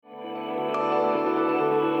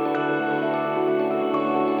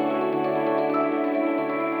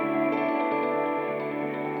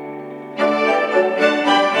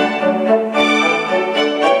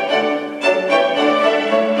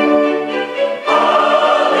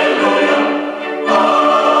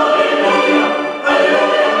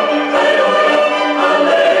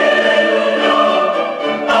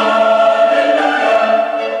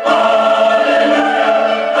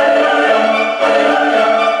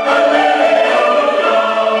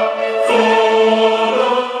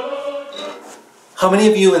How many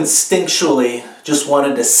of you instinctually just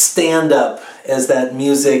wanted to stand up as that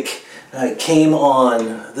music came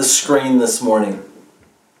on the screen this morning?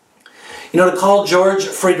 You know, to call George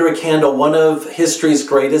Friedrich Handel one of history's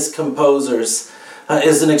greatest composers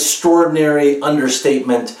is an extraordinary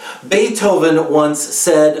understatement. Beethoven once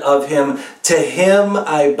said of him, "To him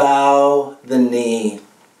I bow the knee."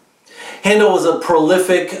 Handel was a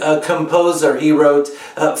prolific composer. He wrote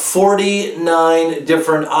 49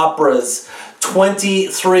 different operas,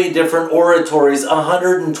 23 different oratories,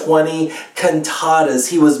 120 cantatas.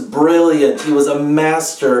 He was brilliant. He was a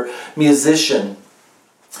master musician.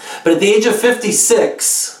 But at the age of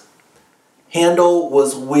 56, Handel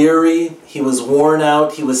was weary, he was worn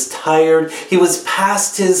out, he was tired, he was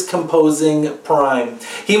past his composing prime.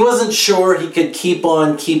 He wasn't sure he could keep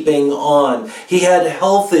on keeping on. He had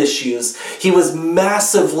health issues. He was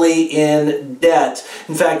massively in debt.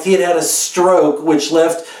 In fact, he had had a stroke which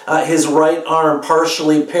left his right arm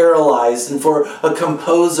partially paralyzed. And for a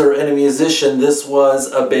composer and a musician, this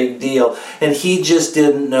was a big deal. And he just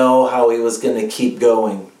didn't know how he was going to keep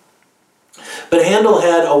going. But Handel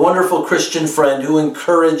had a wonderful Christian friend who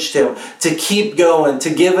encouraged him to keep going, to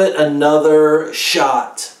give it another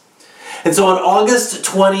shot. And so on August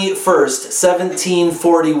 21st,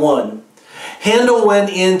 1741, Handel went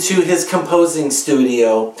into his composing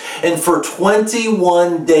studio, and for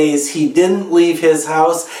 21 days he didn't leave his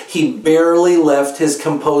house. He barely left his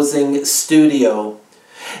composing studio.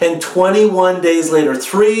 And 21 days later,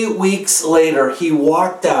 3 weeks later, he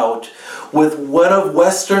walked out with one of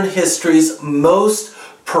Western history's most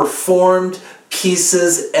performed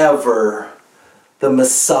pieces ever, The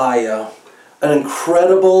Messiah. An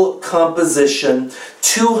incredible composition,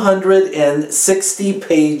 260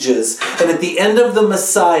 pages. And at the end of The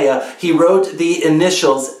Messiah, he wrote the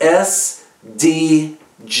initials SDG.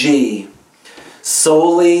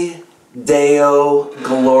 Soli Deo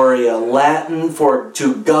Gloria, Latin for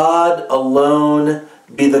 "to God alone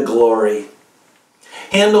be the glory."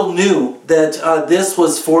 Handel knew that this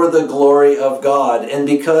was for the glory of God, and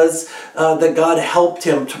because that God helped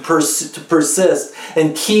him to persist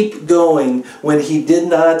and keep going when he did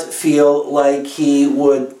not feel like he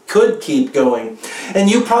could keep going. And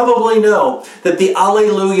you probably know that the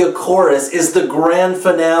Alleluia chorus is the grand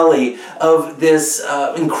finale of this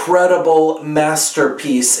incredible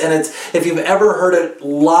masterpiece. And it's, if you've ever heard it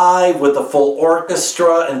live with a full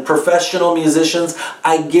orchestra and professional musicians,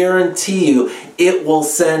 I guarantee you it will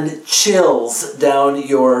send chills down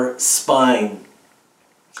your spine.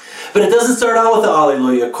 But it doesn't start out with the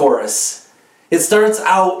Alleluia chorus. It starts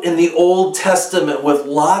out in the Old Testament with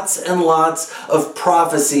lots and lots of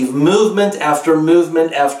prophecy, movement after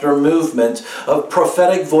movement after movement of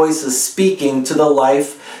prophetic voices speaking to the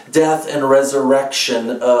life, death, and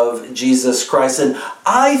resurrection of Jesus Christ. And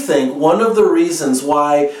I think one of the reasons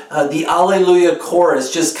why the Alleluia chorus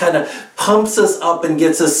just kind of pumps us up and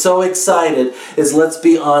gets us so excited is, let's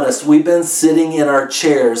be honest, we've been sitting in our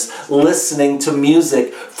chairs listening to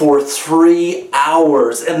music for 3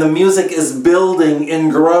 hours, and the music is building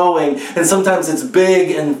and growing, and sometimes it's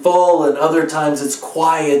big and full, and other times it's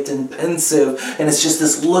quiet and pensive, and it's just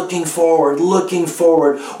this looking forward,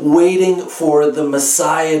 waiting for the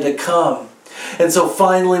Messiah to come. And so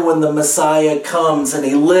finally, when the Messiah comes and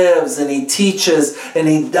he lives and he teaches and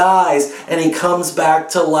he dies and he comes back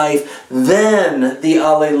to life, then the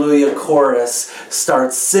Alleluia chorus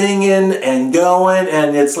starts singing and going,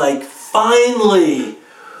 and it's like, finally,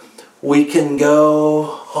 we can go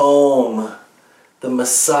home. The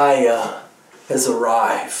Messiah has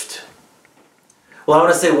arrived. Well, I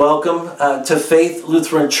want to say welcome to Faith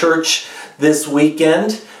Lutheran Church this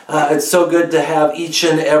weekend. It's so good to have each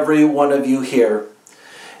and every one of you here.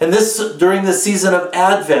 And during the season of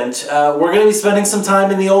Advent, we're going to be spending some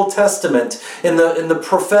time in the Old Testament, in the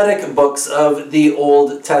prophetic books of the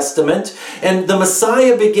Old Testament. And the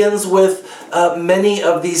Messiah begins with many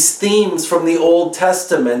of these themes from the Old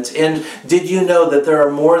Testament. And did you know that there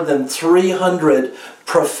are more than 300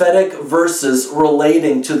 prophetic verses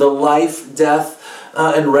relating to the life, death,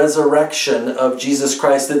 and resurrection of Jesus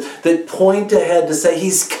Christ that point ahead to say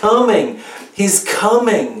He's coming. He's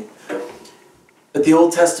coming. But the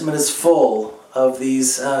Old Testament is full of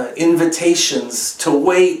these invitations to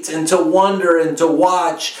wait and to wonder and to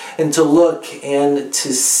watch and to look and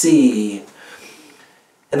to see.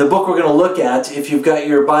 And the book we're going to look at, if you've got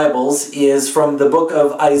your Bibles, is from the book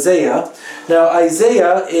of Isaiah. Now,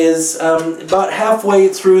 Isaiah is about halfway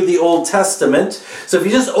through the Old Testament. So if you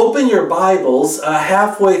just open your Bibles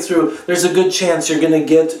halfway through, there's a good chance you're going to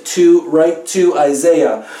get right to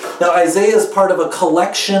Isaiah. Now, Isaiah is part of a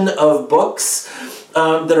collection of books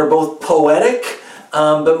that are both poetic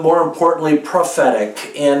but more importantly,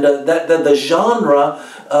 prophetic. And the genre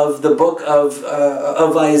of the book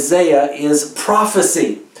of Isaiah is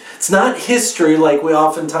prophecy. It's not history like we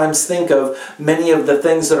oftentimes think of many of the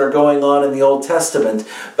things that are going on in the Old Testament,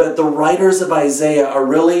 but the writers of Isaiah are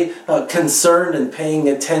really concerned and paying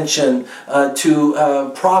attention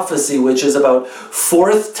to prophecy, which is about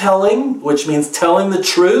forthtelling, which means telling the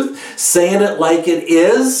truth, saying it like it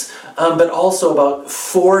is, but also about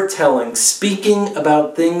foretelling, speaking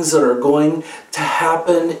about things that are going to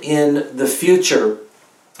happen in the future.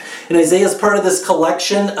 And Isaiah is part of this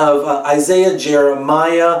collection of Isaiah,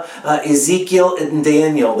 Jeremiah, Ezekiel, and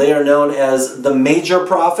Daniel. They are known as the major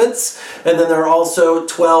prophets, and then there are also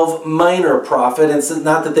 12 minor prophets. It's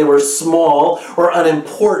not that they were small or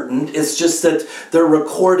unimportant, it's just that their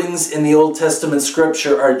recordings in the Old Testament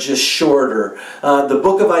scripture are just shorter. The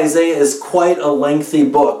book of Isaiah is quite a lengthy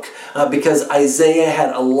book because Isaiah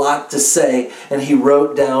had a lot to say, and he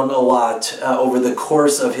wrote down a lot over the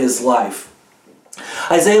course of his life.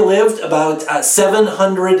 Isaiah lived about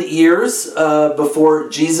 700 years before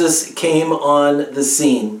Jesus came on the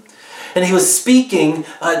scene. And he was speaking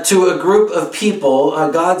to a group of people,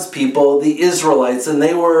 God's people, the Israelites, and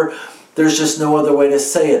there's just no other way to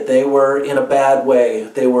say it, they were in a bad way.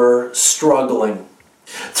 They were struggling.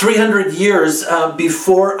 300 years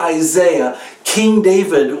before Isaiah, King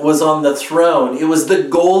David was on the throne. It was the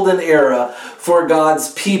golden era for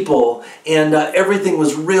God's people, and everything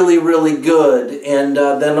was really, really good. And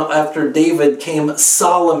then after David came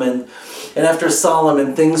Solomon, and after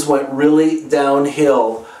Solomon, things went really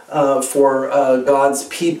downhill for God's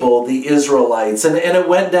people, the Israelites. And it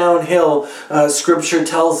went downhill, Scripture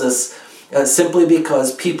tells us, simply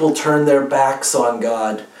because people turned their backs on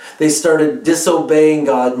God. They started disobeying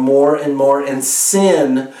God more and more, and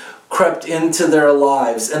sin crept into their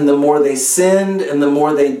lives. And the more they sinned and the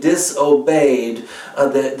more they disobeyed,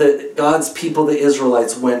 God's people, the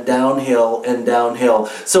Israelites, went downhill and downhill.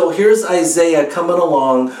 So here's Isaiah coming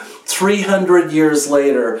along 300 years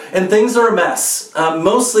later, and things are a mess,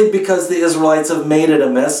 mostly because the Israelites have made it a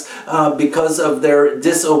mess because of their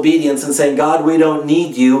disobedience and saying, God, we don't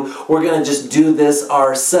need you, we're going to just do this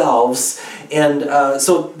ourselves. And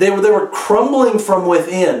so they were crumbling from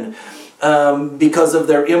within because of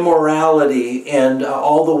their immorality and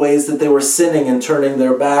all the ways that they were sinning and turning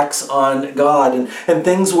their backs on God. And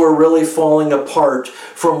things were really falling apart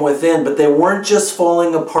from within. But they weren't just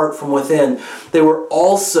falling apart from within. They were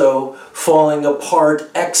also falling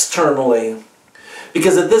apart externally.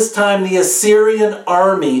 Because at this time, the Assyrian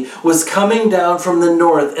army was coming down from the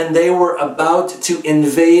north, and they were about to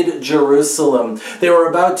invade Jerusalem. They were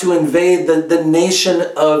about to invade the nation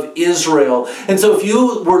of Israel. And so if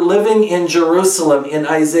you were living in Jerusalem in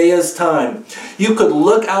Isaiah's time, you could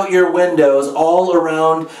look out your windows all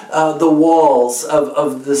around the walls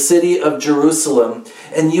of the city of Jerusalem,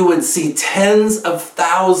 and you would see tens of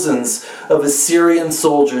thousands of Assyrian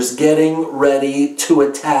soldiers getting ready to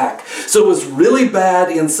attack. So it was really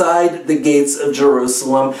bad inside the gates of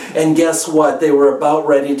Jerusalem, and guess what? They were about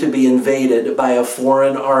ready to be invaded by a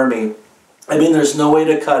foreign army. I mean, there's no way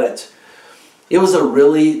to cut it. It was a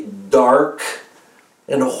really dark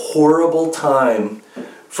and horrible time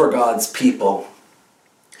for God's people.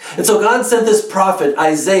 And so God sent this prophet,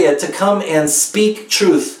 Isaiah, to come and speak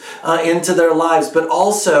truth into their lives, but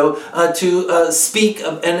also to speak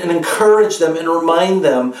and encourage them and remind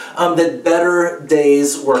them that better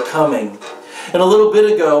days were coming. And a little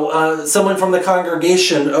bit ago, someone from the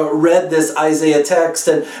congregation read this Isaiah text,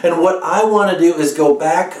 and what I want to do is go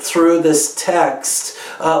back through this text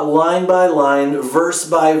line by line, verse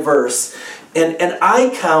by verse. And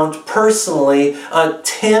I count personally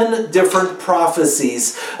 10 different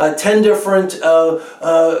prophecies, 10 different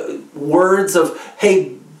words of,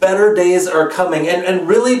 hey, better days are coming, and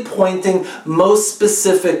really pointing most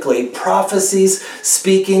specifically, prophecies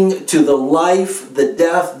speaking to the life, the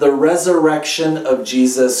death, the resurrection of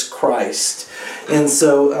Jesus Christ. And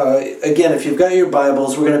so, again, if you've got your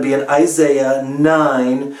Bibles, we're going to be in Isaiah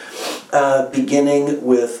 9, beginning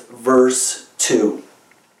with verse 2.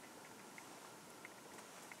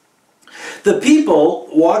 The people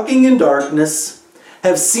walking in darkness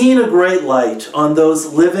have seen a great light. On those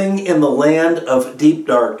living in the land of deep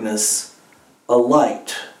darkness, a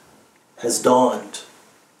light has dawned.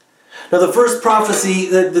 Now, the first prophecy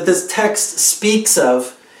that this text speaks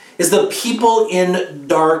of is the people in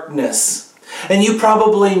darkness. And you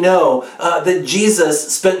probably know that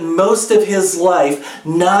Jesus spent most of his life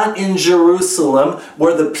not in Jerusalem,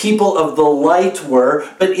 where the people of the light were,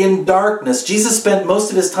 but in darkness. Jesus spent most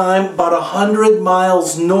of his time about 100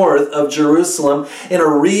 miles north of Jerusalem in a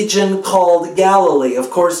region called Galilee. Of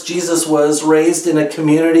course, Jesus was raised in a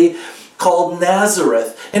community called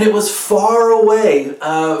Nazareth, and it was far away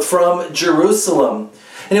from Jerusalem.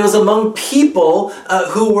 And it was among people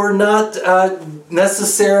who were not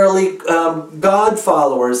necessarily God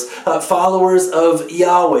followers, followers of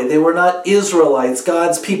Yahweh. They were not Israelites,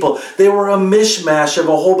 God's people. They were a mishmash of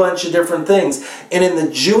a whole bunch of different things. And in the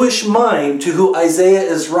Jewish mind, to who Isaiah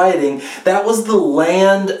is writing, that was the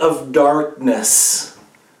land of darkness.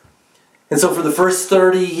 And so for the first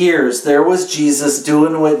 30 years, there was Jesus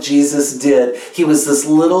doing what Jesus did. He was this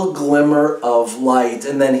little glimmer of light.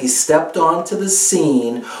 And then he stepped onto the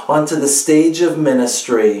scene, onto the stage of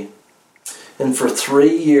ministry. And for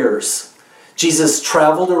 3 years, Jesus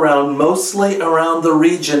traveled around, mostly around the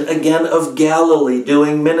region, again, of Galilee,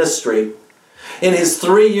 doing ministry. In his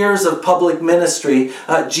 3 years of public ministry,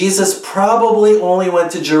 Jesus probably only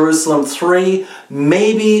went to Jerusalem 3,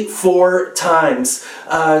 maybe 4 times,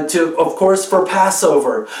 of course, for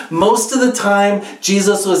Passover. Most of the time,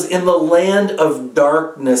 Jesus was in the land of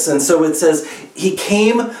darkness. And so it says, he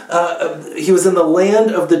was in the land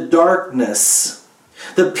of the darkness.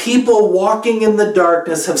 The people walking in the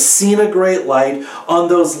darkness have seen a great light. On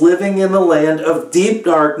those living in the land of deep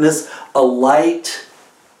darkness, a light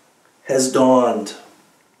has dawned.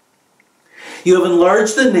 You have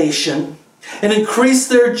enlarged the nation and increased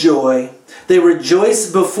their joy. They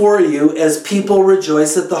rejoice before you as people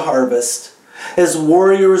rejoice at the harvest, as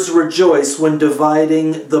warriors rejoice when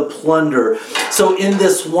dividing the plunder. So in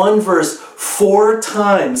this one verse, 4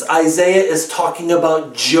 times Isaiah is talking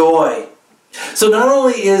about joy. So not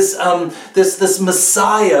only is this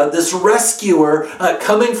Messiah, this rescuer,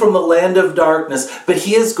 coming from the land of darkness, but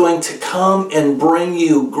he is going to come and bring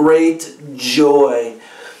you great joy.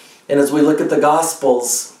 And as we look at the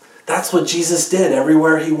Gospels, that's what Jesus did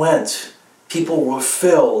everywhere he went. People were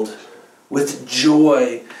filled with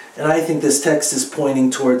joy. And I think this text is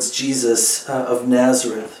pointing towards Jesus of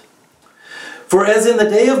Nazareth. For as in the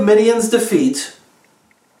day of Midian's defeat,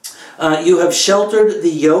 you have sheltered the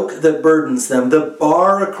yoke that burdens them, the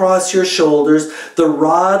bar across your shoulders, the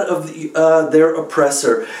rod of their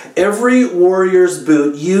oppressor. Every warrior's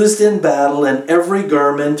boot used in battle and every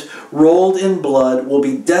garment rolled in blood will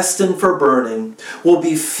be destined for burning, will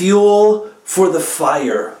be fuel for the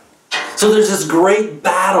fire. So there's this great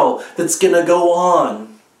battle that's going to go on.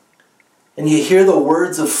 And you hear the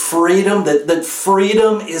words of freedom, that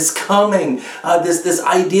freedom is coming. This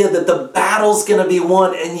idea that the battle's going to be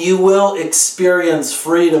won and you will experience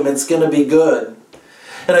freedom. It's going to be good.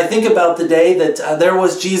 And I think about the day that there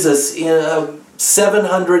was Jesus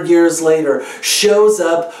 700 years later, shows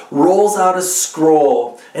up, rolls out a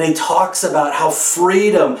scroll, and he talks about how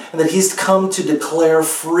freedom, and that he's come to declare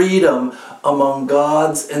freedom among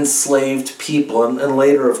God's enslaved people. And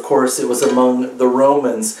later, of course, it was among the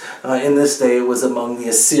Romans. In this day, it was among the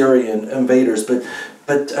Assyrian invaders.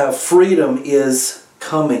 But freedom is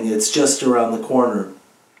coming. It's just around the corner.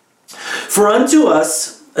 For unto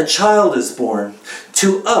us a child is born.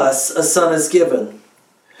 To us a son is given.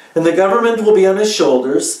 And the government will be on his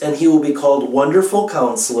shoulders, and he will be called Wonderful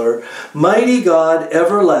Counselor, Mighty God,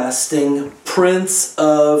 Everlasting, Prince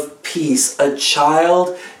of Peace. A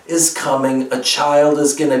child is coming. A child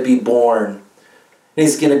is going to be born. And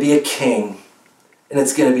he's going to be a king. And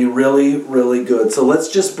it's going to be really, really good. So let's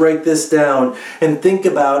just break this down and think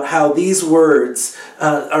about how these words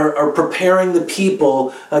are preparing the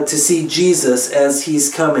people to see Jesus as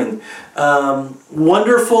he's coming.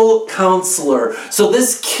 Wonderful Counselor. So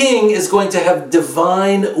this king is going to have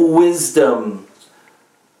divine wisdom.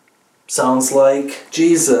 Sounds like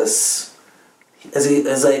Jesus. As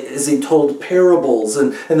he told parables,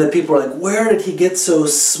 and the people are like, where did he get so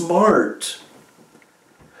smart?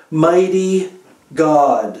 Mighty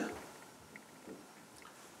God.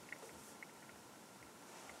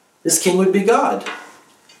 This king would be God.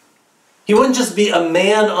 He wouldn't just be a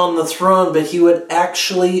man on the throne, but he would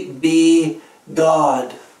actually be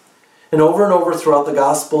God. And over throughout the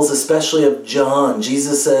Gospels, especially of John,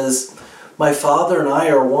 Jesus says, my Father and I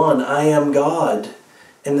are one. I am God.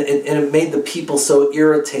 And it made the people so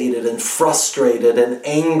irritated and frustrated and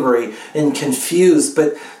angry and confused.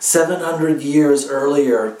 But 700 years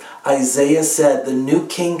earlier, Isaiah said, the new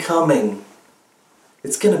king coming,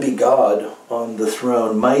 it's going to be God on the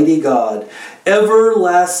throne. Mighty God.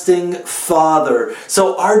 Everlasting Father.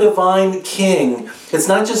 So our divine king, it's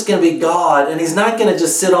not just going to be God, and he's not going to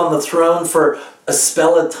just sit on the throne for a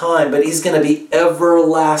spell of time, but he's going to be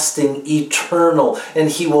everlasting, eternal, and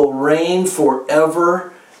he will reign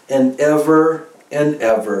forever and ever and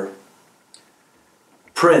ever.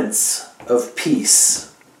 Prince of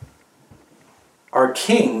Peace. Our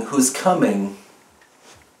King who's coming,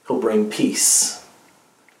 he'll bring peace.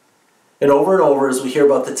 And over, as we hear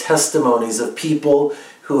about the testimonies of people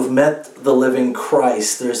who have met the living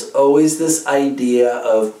Christ, there's always this idea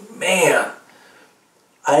of, man,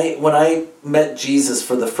 when I met Jesus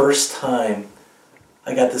for the first time,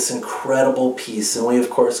 I got this incredible peace. And we, of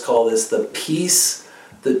course, call this the peace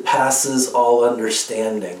that passes all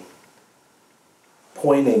understanding,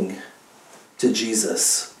 pointing to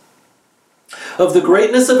Jesus. Of the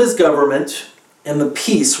greatness of his government and the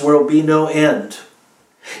peace will be no end.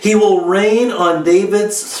 He will reign on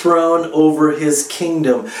David's throne over his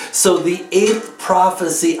kingdom. So the 8th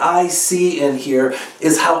prophecy I see in here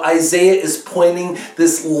is how Isaiah is pointing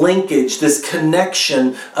this linkage, this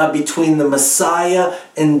connection between the Messiah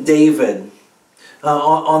and David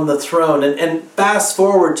on the throne. And fast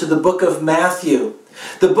forward to the book of Matthew.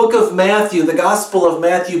 The book of Matthew, the Gospel of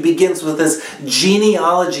Matthew, begins with this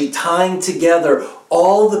genealogy tying together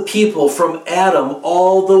all the people from Adam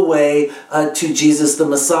all the way to Jesus the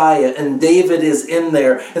Messiah. And David is in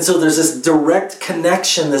there. And so there's this direct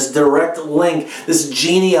connection, this direct link, this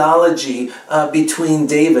genealogy between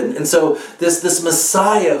David. And so this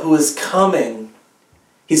Messiah who is coming,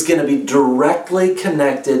 he's going to be directly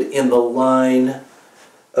connected in the line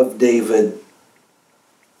of David.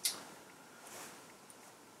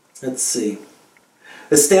 Let's see.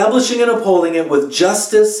 Establishing and upholding it with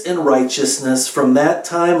justice and righteousness from that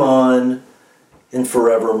time on and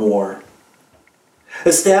forevermore.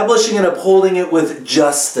 Establishing and upholding it with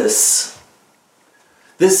justice.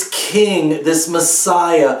 This King, this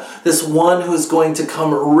Messiah, this one who's going to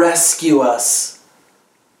come rescue us,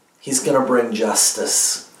 he's going to bring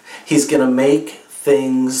justice. He's going to make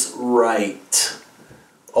things right.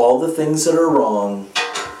 All the things that are wrong,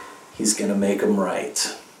 he's going to make them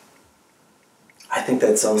right. I think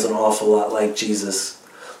that sounds an awful lot like Jesus.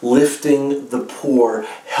 Lifting the poor,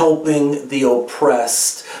 helping the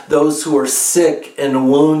oppressed, those who are sick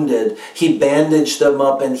and wounded. He bandaged them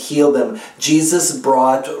up and healed them. Jesus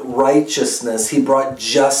brought righteousness. He brought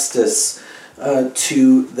justice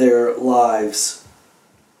to their lives.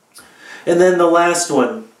 And then the last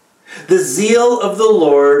one. The zeal of the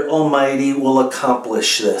Lord Almighty will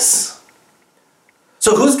accomplish this.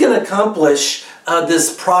 So who's going to accomplish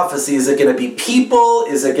this prophecy? Is it going to be people?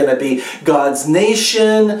 Is it going to be God's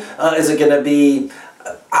nation? Is it going to be,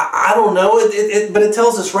 I don't know, but it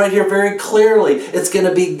tells us right here very clearly, it's going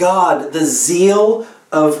to be God. The zeal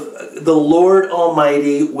of the Lord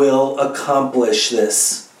Almighty will accomplish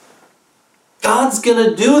this. God's going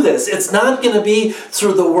to do this. It's not going to be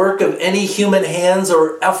through the work of any human hands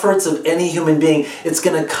or efforts of any human being. It's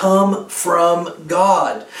going to come from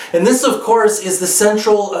God. And this, of course, is the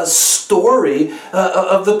central story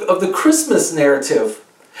of the Christmas narrative.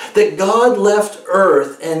 That God left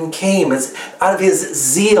earth and came. It's out of his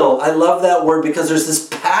zeal. I love that word because there's this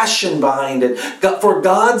passion behind it. For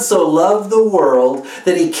God so loved the world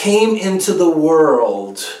that he came into the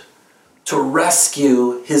world to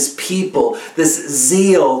rescue his people. This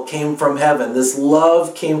zeal came from heaven. This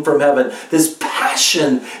love came from heaven. This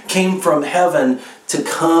passion came from heaven to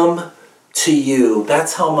come to you.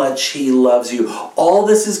 That's how much he loves you. All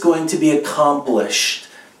this is going to be accomplished.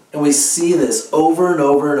 And we see this over and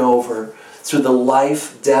over and over through the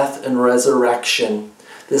life, death, and resurrection.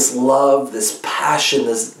 This love, this passion,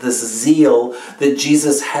 this zeal that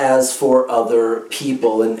Jesus has for other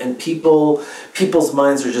people. And people's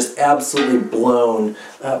minds are just absolutely blown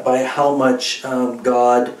by how much how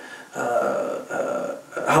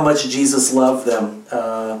much Jesus loved them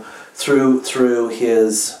through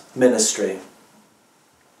his ministry.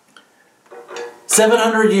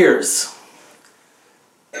 700 years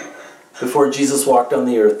before Jesus walked on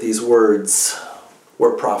the earth, these words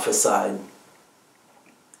were prophesied.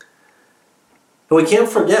 And we can't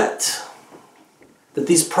forget that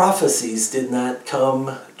these prophecies did not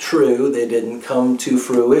come true. They didn't come to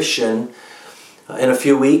fruition in a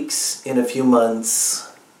few weeks, in a few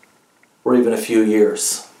months, or even a few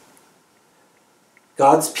years.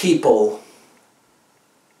 God's people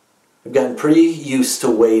have gotten pretty used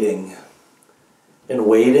to waiting and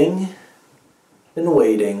waiting and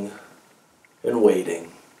waiting and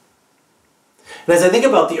waiting. And as I think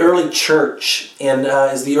about the early church, and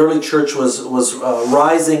as the early church was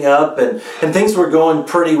rising up and things were going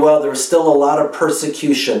pretty well, there was still a lot of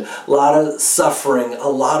persecution, a lot of suffering, a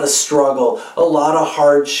lot of struggle, a lot of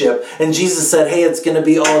hardship. And Jesus said, hey, it's going to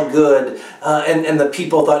be all good. And the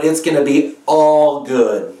people thought it's going to be all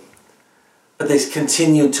good. But they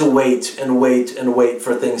continued to wait and wait and wait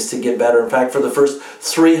for things to get better. In fact, for the first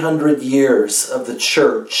 300 years of the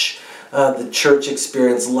church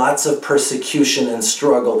experienced lots of persecution and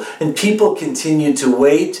struggle. And people continued to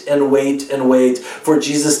wait and wait and wait for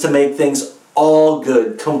Jesus to make things all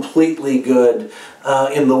good, completely good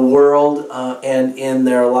in the world and in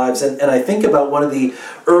their lives. And I think about one of the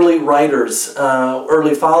early writers,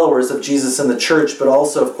 early followers of Jesus in the church, but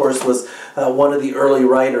also, of course, was one of the early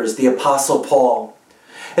writers, the Apostle Paul.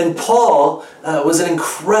 And Paul was an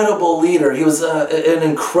incredible leader. He was an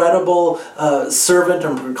incredible servant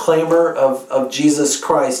and proclaimer of Jesus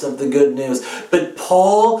Christ, of the good news. But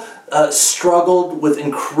Paul struggled with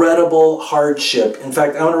incredible hardship. In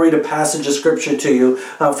fact, I want to read a passage of Scripture to you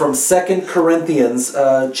from 2 Corinthians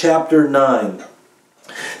chapter 9.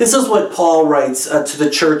 This is what Paul writes to the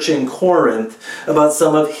church in Corinth about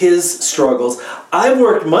some of his struggles. I've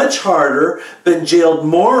worked much harder, been jailed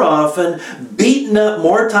more often, beaten up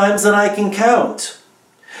more times than I can count,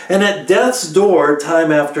 and at death's door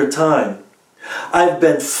time after time. I've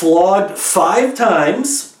been flogged 5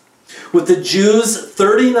 times, with the Jews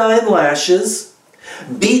 39 lashes,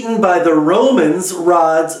 beaten by the Romans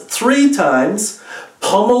rods 3 times,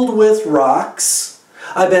 pummeled with rocks.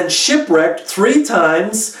 I've been shipwrecked 3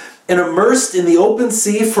 times and immersed in the open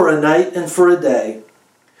sea for a night and for a day.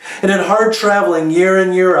 And in hard traveling year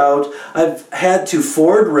in, year out, I've had to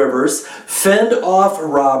ford rivers, fend off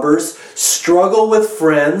robbers, struggle with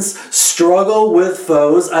friends, struggle with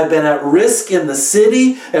foes. I've been at risk in the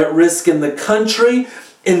city, at risk in the country,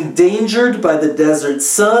 endangered by the desert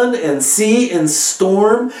sun and sea and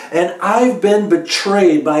storm, and I've been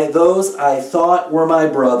betrayed by those I thought were my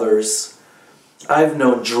brothers. I've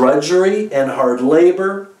known drudgery and hard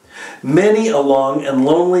labor, many a long and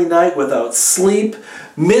lonely night without sleep,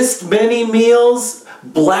 missed many meals,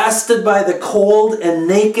 blasted by the cold and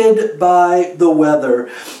naked by the weather.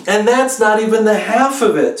 And that's not even the half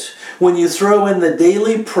of it when you throw in the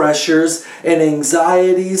daily pressures and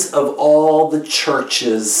anxieties of all the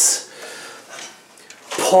churches.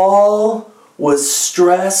 Paul was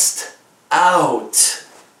stressed out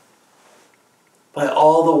by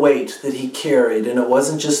all the weight that he carried. And it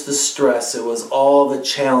wasn't just the stress, it was all the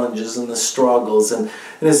challenges and the struggles. And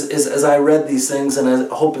as I read these things, and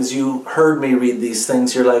I hope as you heard me read these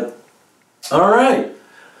things, you're like, all right,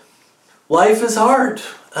 life is hard.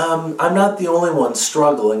 I'm not the only one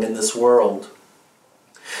struggling in this world.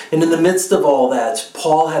 And in the midst of all that,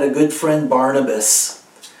 Paul had a good friend, Barnabas,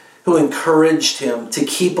 who encouraged him to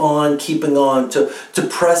keep on keeping on, to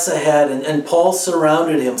press ahead. And Paul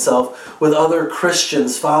surrounded himself with other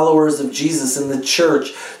Christians, followers of Jesus in the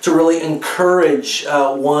church, to really encourage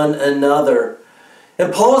one another.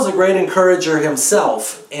 And Paul was a great encourager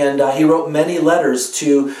himself, and he wrote many letters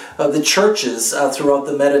to the churches throughout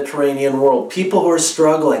the Mediterranean world. People who are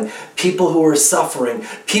struggling, people who are suffering,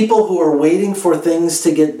 people who are waiting for things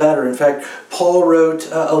to get better. In fact, Paul wrote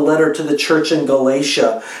a letter to the church in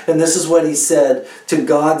Galatia, and this is what he said to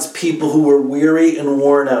God's people who were weary and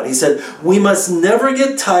worn out. He said, "We must never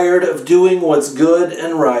get tired of doing what's good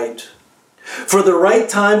and right. For the right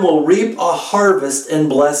time will reap a harvest and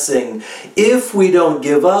blessing if we don't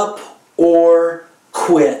give up or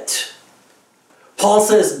quit." Paul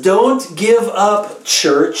says, don't give up,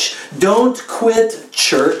 church. Don't quit,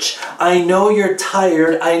 church. I know you're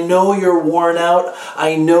tired. I know you're worn out.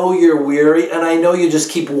 I know you're weary. And I know you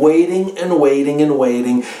just keep waiting and waiting and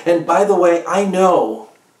waiting. And by the way, I know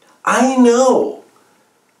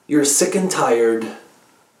you're sick and tired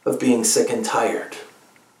of being sick and tired.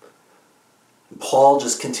 Paul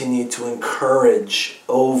just continued to encourage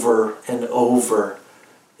over and over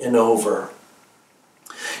and over.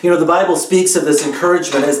 You know, the Bible speaks of this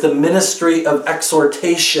encouragement as the ministry of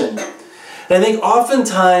exhortation. And I think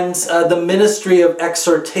oftentimes the ministry of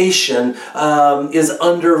exhortation is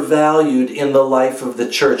undervalued in the life of the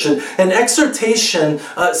church. And exhortation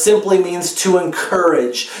simply means to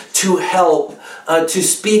encourage, to help, to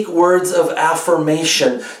speak words of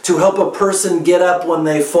affirmation, to help a person get up when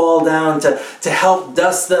they fall down, to help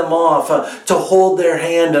dust them off, to hold their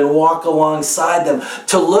hand and walk alongside them,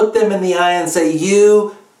 to look them in the eye and say,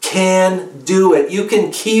 you can do it. You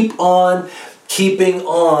can keep on keeping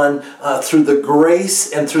on through the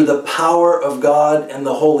grace and through the power of God and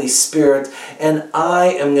the Holy Spirit. And I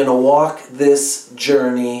am going to walk this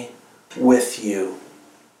journey with you.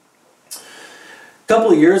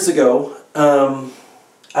 couple of years ago,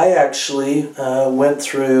 I actually went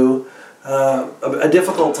through a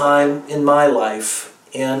difficult time in my life.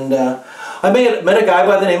 And I met a guy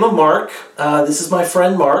by the name of Mark. This is my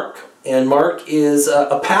friend Mark. And Mark is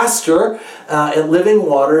a pastor at Living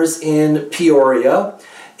Waters in Peoria.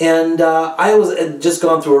 And I had just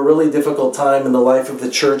gone through a really difficult time in the life of the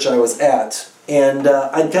church I was at. And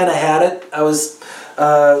I'd kind of had it. I was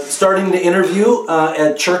starting to interview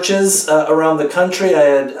at churches around the country. I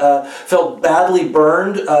had felt badly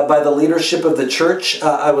burned by the leadership of the church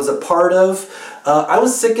I was a part of. I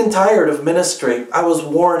was sick and tired of ministry. I was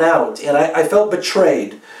worn out, and I felt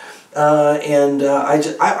betrayed. I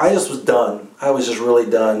just was done. I was just really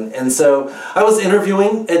done. And so I was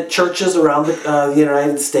interviewing at churches around the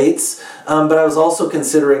United States, but I was also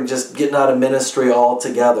considering just getting out of ministry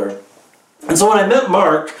altogether. And so when I met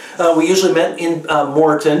Mark, we usually met in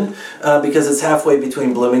Morton because it's halfway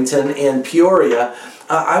between Bloomington and Peoria.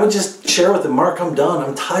 I would just share with him, Mark, I'm done.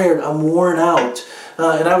 I'm tired. I'm worn out.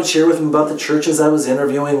 And I would share with him about the churches I was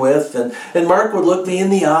interviewing with. And Mark would look me in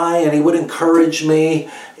the eye and he would encourage me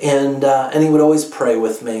and he would always pray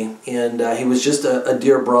with me. And he was just a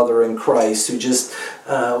dear brother in Christ who just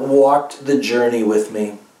walked the journey with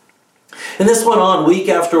me. And this went on week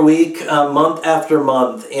after week, month after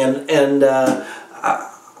month, and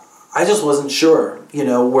I just wasn't sure,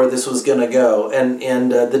 where this was going to go.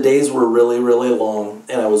 And the days were really, really long,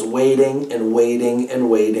 and I was waiting and waiting and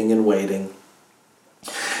waiting and waiting.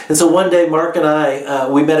 And so one day, Mark and I,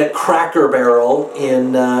 we met at Cracker Barrel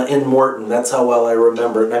in Morton. That's how well I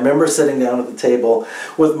remember it. And I remember sitting down at the table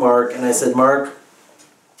with Mark, and I said, Mark,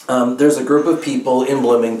 there's a group of people in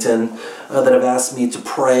Bloomington that have asked me to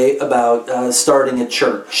pray about starting a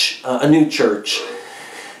church, a new church.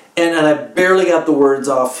 And I barely got the words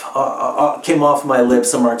came off my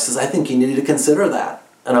lips, and Mark says, I think you need to consider that.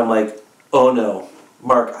 And I'm like, oh no,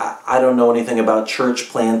 Mark, I don't know anything about church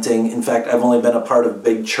planting. In fact, I've only been a part of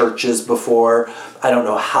big churches before. I don't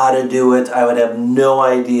know how to do it. I would have no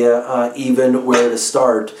idea even where to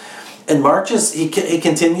start. And Mark he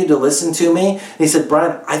continued to listen to me. And he said,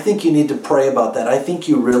 Brian, I think you need to pray about that. I think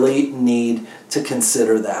you really need to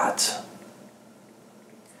consider that.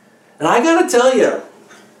 And I got to tell you,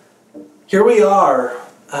 here we are,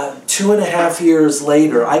 2.5 years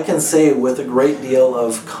later. I can say with a great deal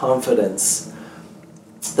of confidence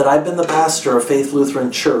that I've been the pastor of Faith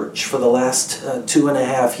Lutheran Church for the last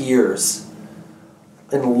 2.5 years,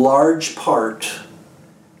 in large part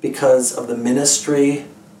because of the ministry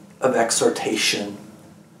of exhortation.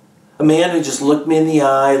 A man who just looked me in the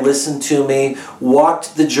eye, listened to me,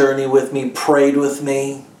 walked the journey with me, prayed with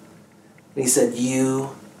me. And he said,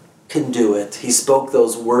 you can do it. He spoke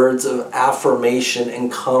those words of affirmation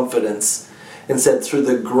and confidence and said, through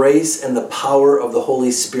the grace and the power of the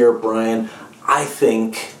Holy Spirit, Brian, I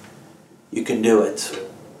think you can do it.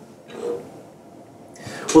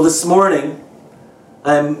 Well, this morning,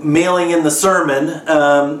 I'm mailing in the sermon,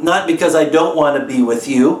 not because I don't want to be with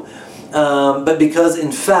you, but because,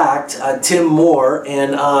 in fact, Tim Moore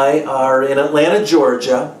and I are in Atlanta,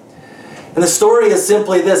 Georgia. And the story is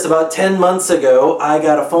simply this. About 10 months ago, I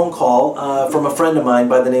got a phone call from a friend of mine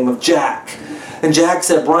by the name of Jack. And Jack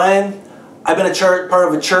said, Brian, I've been part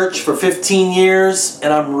of a church for 15 years,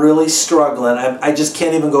 and I'm really struggling. I just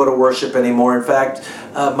can't even go to worship anymore. In fact,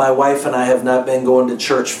 my wife and I have not been going to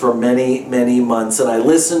church for many, many months. And I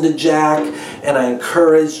listened to Jack, and I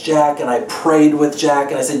encouraged Jack, and I prayed with Jack.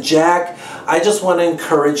 And I said, Jack, I just want to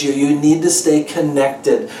encourage you. You need to stay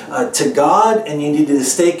connected to God, and you need to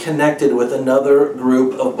stay connected with another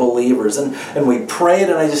group of believers. And we prayed,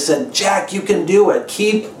 and I just said, Jack, you can do it.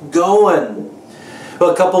 Keep going. Well,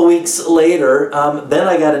 a couple weeks later, then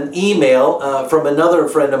I got an email from another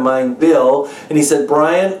friend of mine, Bill, and he said,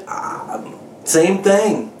 Brian, same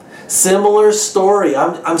thing. Similar story.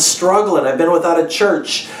 I'm struggling. I've been without a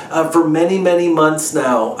church for many, many months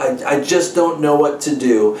now. I just don't know what to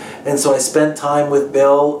do. And so I spent time with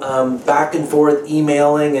Bill, back and forth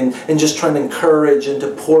emailing and just trying to encourage and to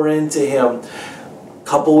pour into him. A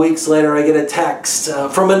couple weeks later, I get a text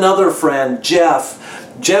from another friend, Jeff.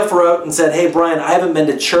 Jeff wrote and said, hey, Brian, I haven't been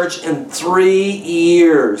to church in 3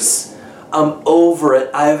 years. I'm over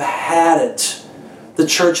it. I've had it. The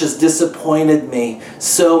church has disappointed me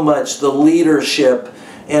so much. The leadership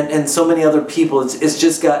and so many other people, it's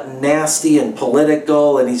just gotten nasty and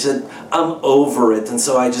political. And he said, I'm over it. And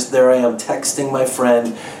so there I am texting my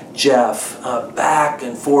friend Jeff back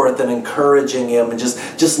and forth and encouraging him and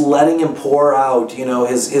just letting him pour out,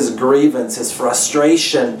 his grievance, his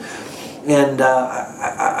frustration. And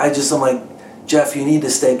I'm like, Jeff, you need to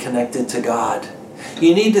stay connected to God.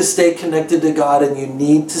 You need to stay connected to God, and you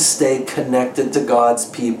need to stay connected to God's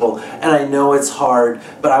people. And I know it's hard,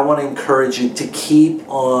 but I want to encourage you to keep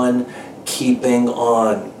on keeping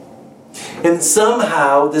on. And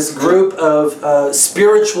somehow this group of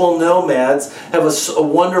spiritual nomads have a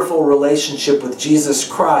wonderful relationship with Jesus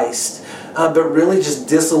Christ, but really just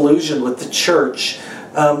disillusioned with the church.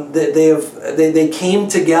 They came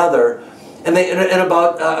together, and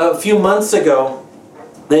about a few months ago,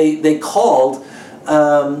 they called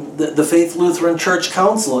the Faith Lutheran Church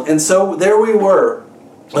Council. And so there we were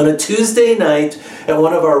on a Tuesday night at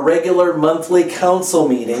one of our regular monthly council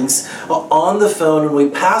meetings on the phone, and we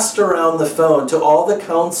passed around the phone to all the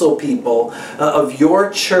council people of your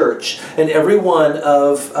church, and every one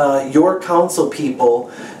of your council people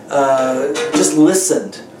just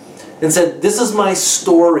listened and said, "This is my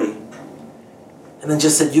story." And then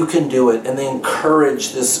just said, "You can do it." And they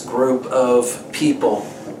encouraged this group of people.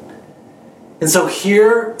 And so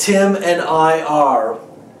here Tim and I are,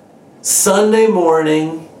 Sunday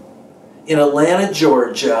morning in Atlanta,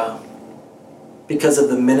 Georgia, because of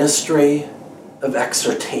the ministry of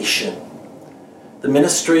exhortation. The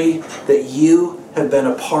ministry that you have been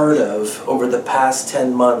a part of over the past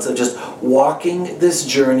 10 months of just walking this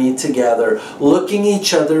journey together, looking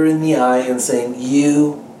each other in the eye and saying,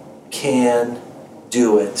 "You can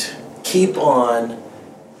do it. Keep on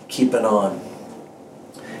keeping on."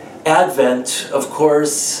 Advent, of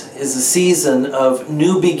course, is a season of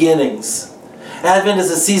new beginnings. Advent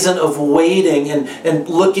is a season of waiting and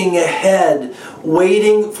looking ahead,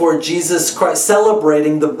 waiting for Jesus Christ,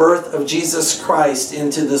 celebrating the birth of Jesus Christ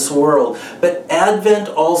into this world. But Advent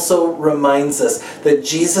also reminds us that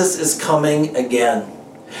Jesus is coming again.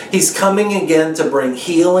 He's coming again to bring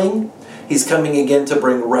healing. He's coming again to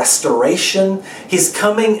bring restoration. He's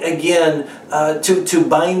coming again to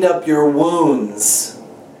bind up your wounds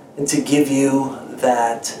and to give you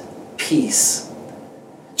that peace.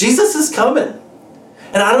 Jesus is coming.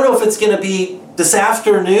 And I don't know if it's going to be this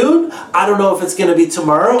afternoon. I don't know if it's going to be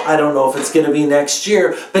tomorrow. I don't know if it's going to be next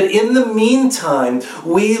year. But in the meantime,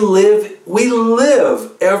 we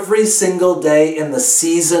live every single day in the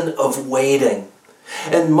season of waiting.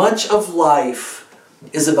 And much of life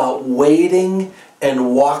is about waiting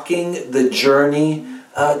and walking the journey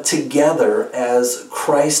together as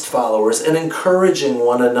Christ followers and encouraging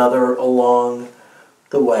one another along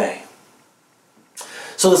the way.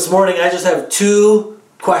 So this morning I just have two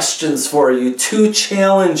questions for you, two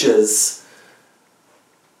challenges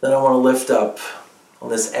that I want to lift up on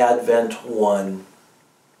this Advent 1.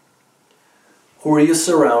 Who are you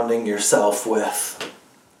surrounding yourself with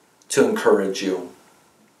to encourage you?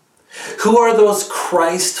 Who are those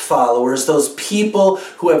Christ followers, those people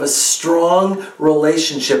who have a strong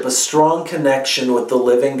relationship, a strong connection with the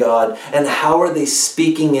living God, and how are they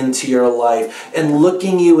speaking into your life and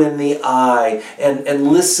looking you in the eye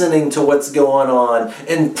and listening to what's going on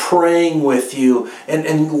and praying with you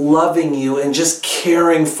and loving you and just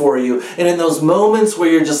caring for you? And in those moments where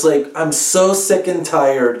you're just like, I'm so sick and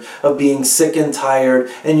tired of being sick and tired,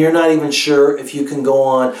 and you're not even sure if you can go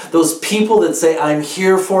on, those people that say, I'm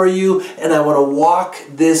here for you, and I want to walk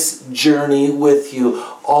this journey with you.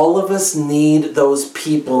 All of us need those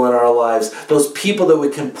people in our lives, those people that we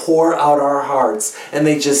can pour out our hearts, and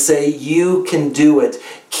they just say, you can do it.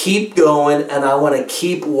 Keep going, and I want to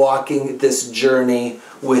keep walking this journey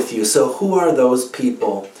with you. So who are those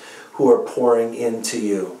people who are pouring into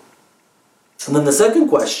you? And then the second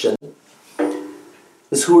question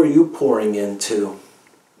is, who are you pouring into?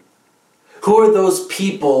 Who are those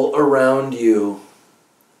people around you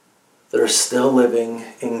that are still living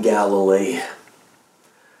in Galilee,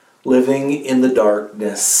 living in the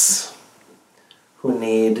darkness, who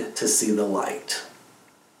need to see the light?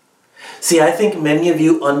 See, I think many of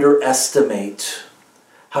you underestimate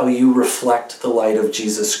how you reflect the light of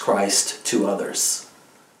Jesus Christ to others.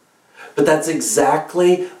 But that's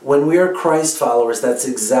exactly, when we are Christ followers, that's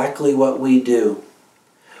exactly what we do.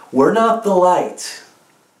 We're not the light.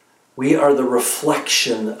 We are the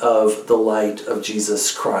reflection of the light of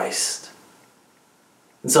Jesus Christ.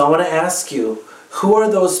 And so I want to ask you, who are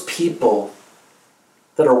those people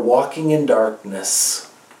that are walking in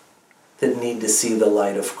darkness that need to see the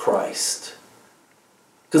light of Christ?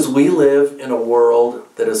 Because we live in a world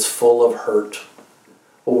that is full of hurt,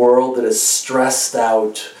 a world that is stressed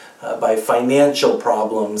out by financial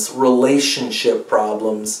problems, relationship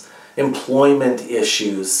problems, employment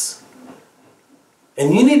issues.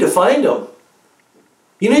 And you need to find them.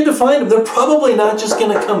 You need to find them. They're probably not just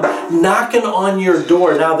going to come knocking on your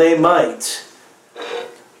door. Now, they might.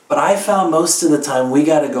 But I found most of the time we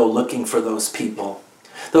got to go looking for those people.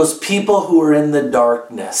 Those people who are in the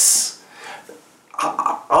darkness.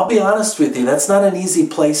 I'll be honest with you, that's not an easy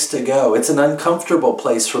place to go. It's an uncomfortable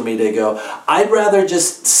place for me to go. I'd rather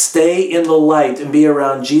just stay in the light and be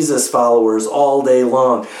around Jesus followers all day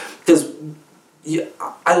long. Because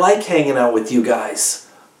I like hanging out with you guys.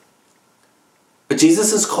 But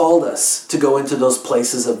Jesus has called us to go into those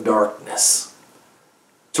places of darkness,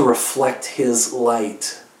 to reflect his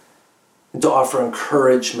light, and to offer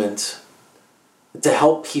encouragement, to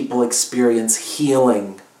help people experience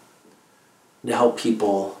healing, to help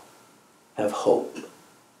people have hope.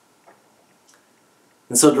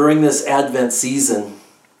 And so during this Advent season,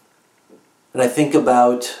 and I think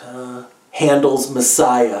about Handel's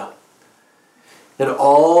Messiah and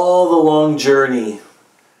all the long journey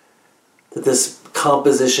that this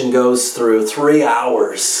composition goes through, 3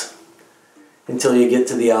 hours until you get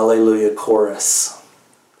to the Alleluia chorus.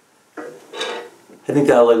 I think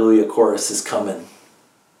the Alleluia chorus is coming,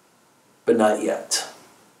 but not yet.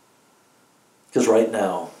 Because right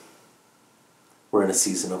now, we're in a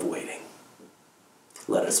season of waiting.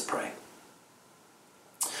 Let us pray.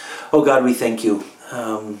 Oh God, we thank you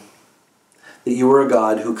that you are a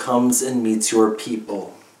God who comes and meets your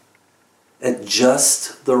people at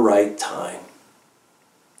just the right time.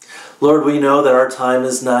 Lord, we know that our time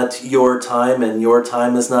is not your time and your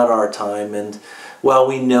time is not our time. And while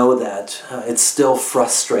we know that, it still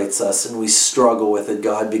frustrates us and we struggle with it,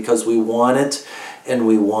 God, because we want it and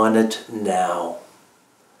we want it now.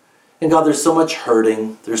 And God, there's so much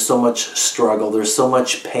hurting, there's so much struggle, there's so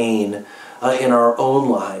much pain in our own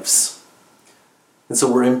lives. And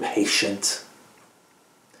so we're impatient.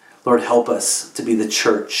 Lord, help us to be the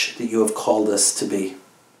church that you have called us to be.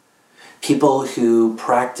 People who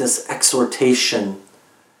practice exhortation,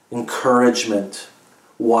 encouragement,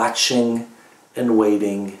 watching and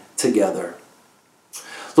waiting together.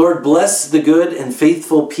 Lord, bless the good and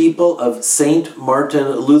faithful people of St.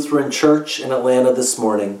 Martin Lutheran Church in Atlanta this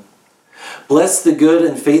morning. Bless the good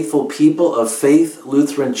and faithful people of Faith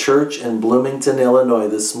Lutheran Church in Bloomington, Illinois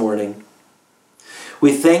this morning.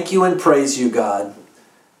 We thank you and praise you, God,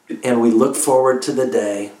 and we look forward to the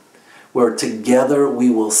day where together we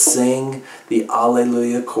will sing the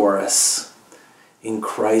Alleluia chorus. In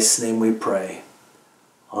Christ's name we pray.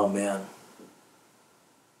 Amen.